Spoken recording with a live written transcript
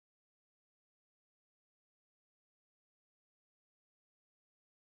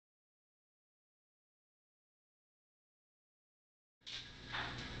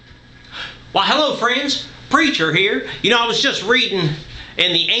Well, hello friends, Preacher here. You know, I was just reading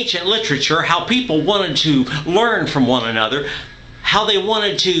in the ancient literature how people wanted to learn from one another, how they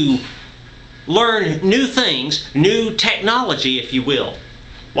wanted to learn new things, new technology, if you will.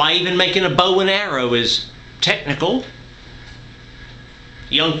 Why, even making a bow and arrow is technical.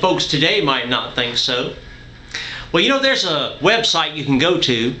 Young folks today might not think so. Well, you know, there's a website you can go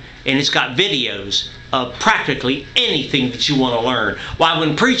to, and it's got videos of practically anything that you want to learn. Why,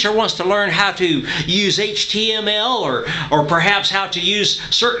 when Preacher wants to learn how to use HTML or perhaps how to use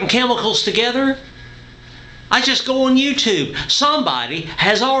certain chemicals together, I just go on YouTube. Somebody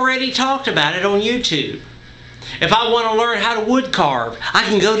has already talked about it on YouTube. If I want to learn how to wood carve, I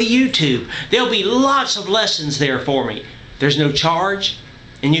can go to YouTube. There'll be lots of lessons there for me. There's no charge,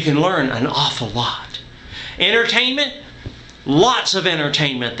 and you can learn an awful lot. Entertainment, lots of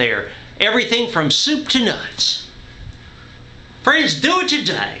entertainment there. Everything from soup to nuts. Friends, do it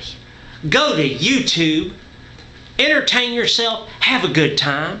today. Go to YouTube, entertain yourself, have a good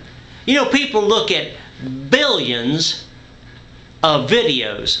time. You know, people look at billions of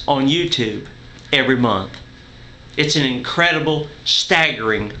videos on YouTube every month. It's an incredible,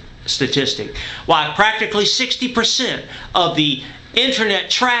 staggering statistic. Why, practically 60% of the internet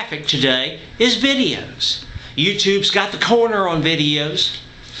traffic today is videos. YouTube's got the corner on videos.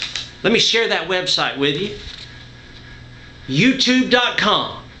 Let me share that website with you.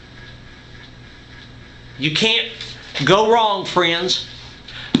 YouTube.com. You can't go wrong, friends.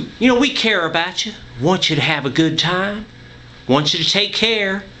 You know, we care about you. Want you to have a good time. Want you to take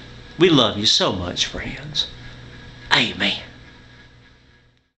care. We love you so much, friends. Amen.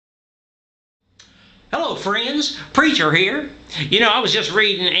 Hello friends, Preacher here. You know, I was just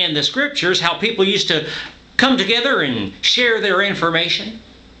reading in the scriptures how people used to come together and share their information.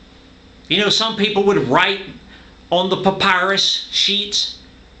 You know, some people would write on the papyrus sheets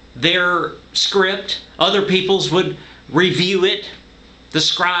their script. Other peoples would review it. The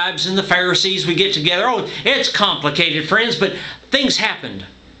scribes and the Pharisees would get together. Oh, it's complicated, friends, but things happened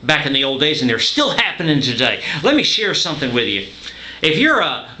back in the old days and they're still happening today. Let me share something with you. If you're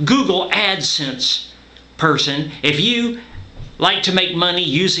a Google AdSense person, if you like to make money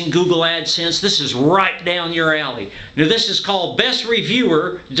using Google AdSense, this is right down your alley. Now, this is called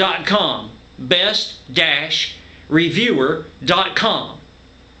bestreviewer.com. best-reviewer.com.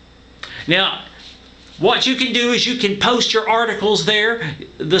 Now, what you can do is you can post your articles there,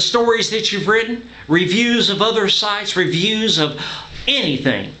 the stories that you've written, reviews of other sites, reviews of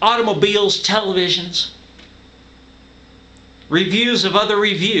anything, automobiles, televisions, reviews of other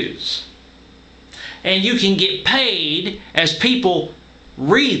reviews. And you can get paid as people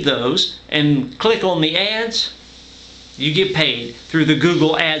read those and click on the ads. You get paid through the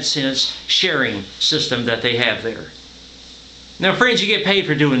Google AdSense sharing system that they have there. Now, friends, you get paid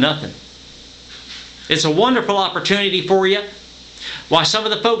for doing nothing. It's a wonderful opportunity for you. Why, some of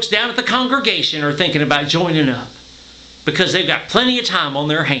the folks down at the congregation are thinking about joining up because they've got plenty of time on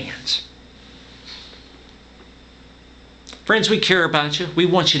their hands. Friends, we care about you. We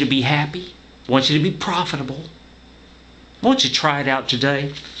want you to be happy. We want you to be profitable. Why don't you try it out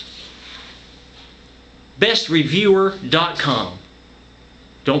today? bestreviewer.com.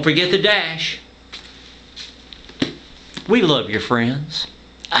 Don't forget the dash. We love you, friends.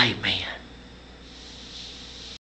 Amen.